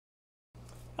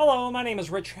Hello, my name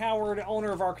is Rich Howard,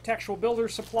 owner of Architectural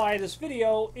Builders Supply. This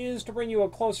video is to bring you a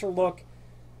closer look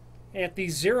at the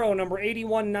Zero number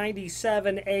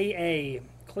 8197AA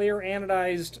clear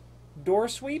anodized door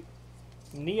sweep,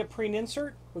 neoprene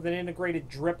insert with an integrated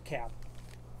drip cap.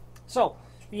 So,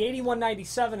 the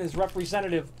 8197 is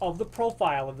representative of the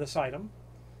profile of this item.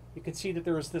 You can see that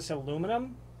there is this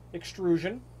aluminum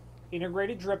extrusion,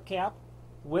 integrated drip cap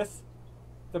with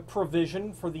the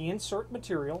provision for the insert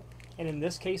material. And in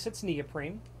this case, it's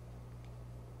neoprene.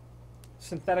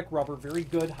 Synthetic rubber, very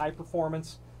good, high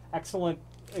performance, excellent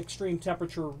extreme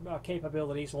temperature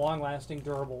capabilities, long-lasting,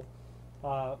 durable.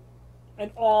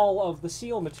 And all of the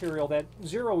seal material that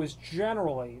Zero is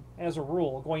generally, as a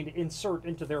rule, going to insert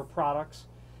into their products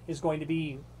is going to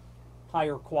be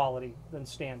higher quality than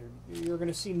standard. You're going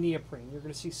to see neoprene, you're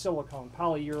going to see silicone,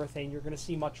 polyurethane, you're going to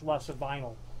see much less of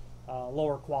vinyl,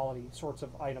 lower quality sorts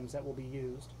of items that will be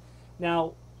used.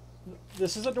 Now,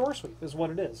 this is a door sweep, is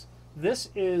what it is. This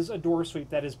is a door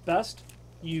sweep that is best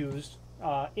used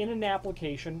in an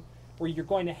application where you're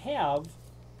going to have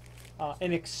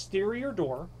an exterior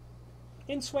door,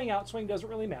 in swing, out swing, doesn't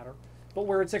really matter, but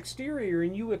where it's exterior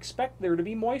and you expect there to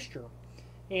be moisture.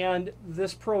 And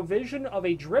this provision of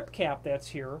a drip cap that's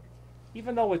here,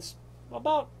 even though it's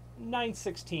about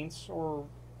 9/16 or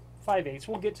 5/8,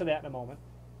 we'll get to that in a moment,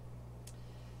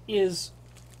 is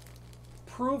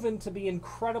proven to be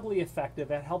incredibly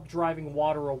effective at help driving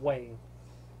water away.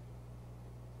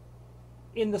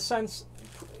 In the sense,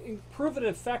 proven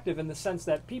effective in the sense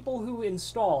that people who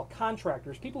install,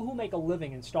 contractors, people who make a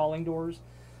living installing doors,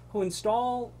 who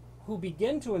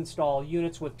begin to install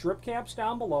units with drip caps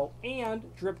down below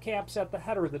and drip caps at the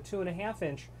header, the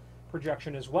 2.5-inch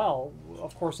projection as well,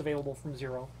 of course available from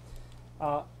Zero,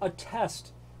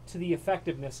 attest to the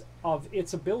effectiveness of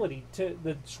its ability, to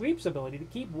the sweep's ability to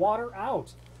keep water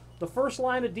out. The first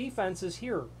line of defense is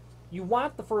here. You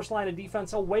want the first line of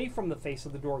defense away from the face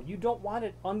of the door. You don't want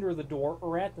it under the door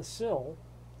or at the sill,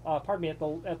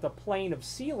 at the plane of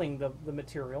sealing the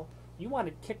material. You want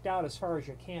it kicked out as far as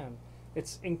you can.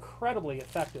 It's incredibly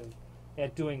effective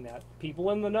at doing that. People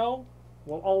in the know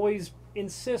will always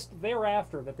insist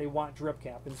thereafter that they want drip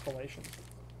cap installation,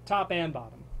 top and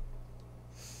bottom.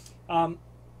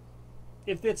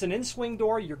 If it's an in-swing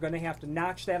door, you're going to have to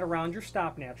notch that around your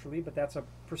stop naturally, but that's a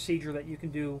procedure that you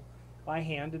can do by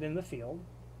hand and in the field.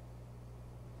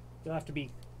 You'll have to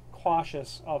be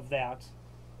cautious of that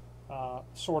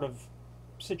sort of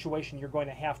situation. You're going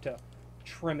to have to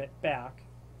trim it back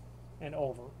and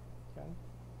over. Okay?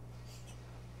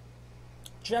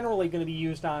 Generally going to be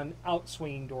used on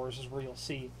out-swinging doors is where you'll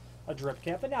see a drip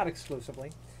cap, but not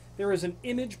exclusively. There is an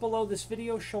image below this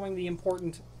video showing the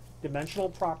important dimensional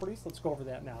properties. Let's go over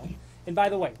that now. And by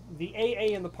the way, the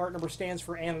AA in the part number stands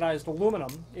for anodized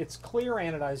aluminum. It's clear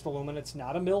anodized aluminum. It's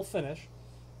not a mill finish.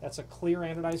 That's a clear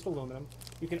anodized aluminum.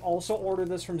 You can also order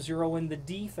this from Zero in the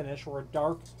D finish, or a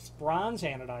dark bronze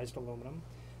anodized aluminum.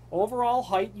 Overall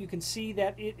height, you can see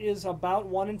that it is about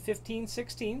 1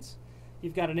 15/16.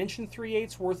 You've got 1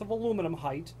 3/8 worth of aluminum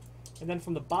height, and then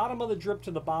from the bottom of the drip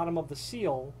to the bottom of the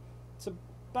seal, it's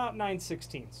about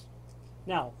 9/16.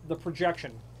 Now, the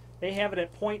projection. They have it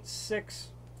at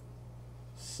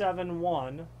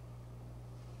 0.671,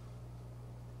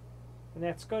 and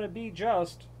that's going to be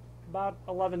just about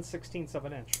 11/16 of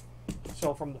an inch.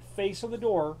 So from the face of the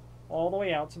door all the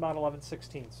way out, it's about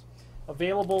 11/16.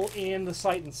 Available in the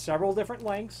site in several different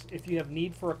lengths. If you have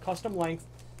need for a custom length,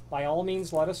 by all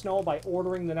means let us know by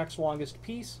ordering the next longest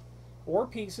piece or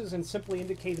pieces and simply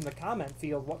indicate in the comment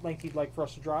field what length you'd like for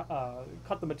us to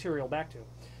cut the material back to.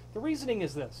 The reasoning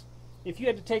is this. If you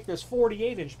had to take this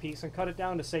 48-inch piece and cut it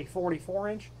down to, say,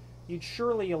 44-inch, you'd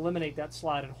surely eliminate that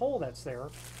slotted hole that's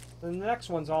there. Then the next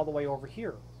one's all the way over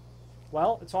here.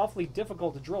 Well, it's awfully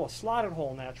difficult to drill a slotted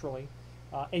hole naturally,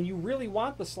 and you really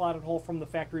want the slotted hole from the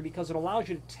factory because it allows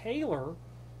you to tailor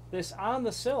this on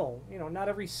the sill. You know, not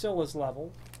every sill is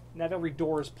level, not every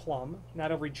door is plumb,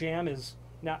 not every jamb is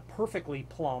not perfectly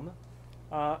plumb.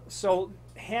 So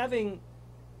having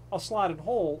a slotted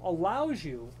hole allows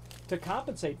you to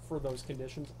compensate for those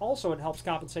conditions. Also, it helps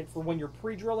compensate for when you're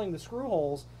pre-drilling the screw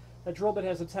holes. That drill bit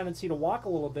has a tendency to walk a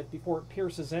little bit before it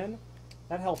pierces in.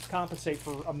 That helps compensate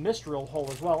for a misdrilled hole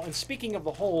as well. And speaking of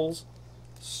the holes,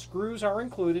 screws are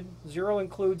included. Zero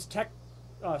includes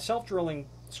self-drilling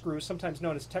screws, sometimes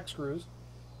known as tech screws,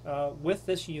 with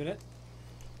this unit.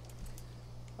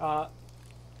 So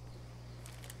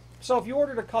if you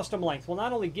ordered a custom length, we'll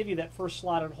not only give you that first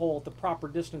slotted hole at the proper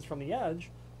distance from the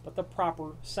edge, but the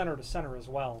proper center to center as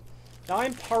well. Now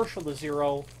I'm partial to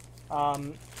Zero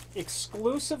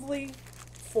exclusively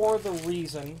for the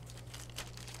reason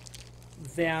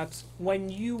that when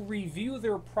you review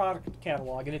their product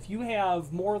catalog, and if you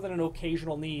have more than an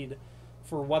occasional need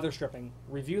for weather stripping,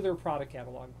 review their product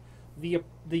catalog. The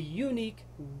unique,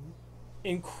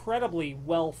 incredibly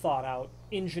well thought out,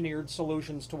 engineered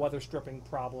solutions to weather stripping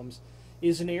problems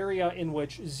is an area in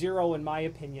which Zero, in my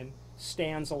opinion,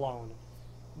 stands alone.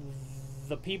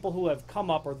 The people who have come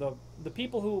up, or the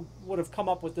people who would have come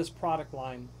up with this product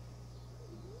line,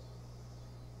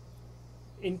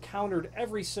 encountered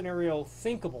every scenario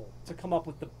thinkable to come up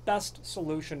with the best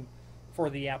solution for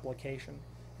the application.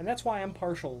 And that's why I'm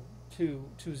partial to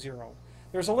Zero.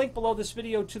 There's a link below this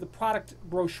video to the product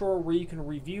brochure where you can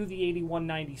review the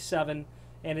 8197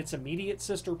 and its immediate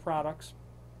sister products.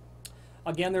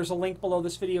 Again, there's a link below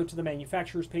this video to the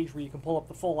manufacturer's page where you can pull up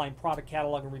the full line product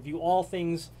catalog and review all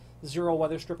things Zero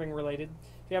weather stripping related.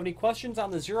 If you have any questions on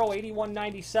the Zero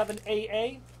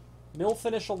 8197AA, mill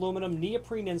finish aluminum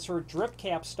neoprene insert drip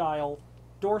cap style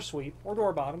door sweep or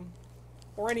door bottom,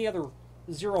 or any other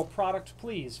Zero product,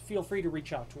 please feel free to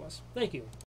reach out to us. Thank you.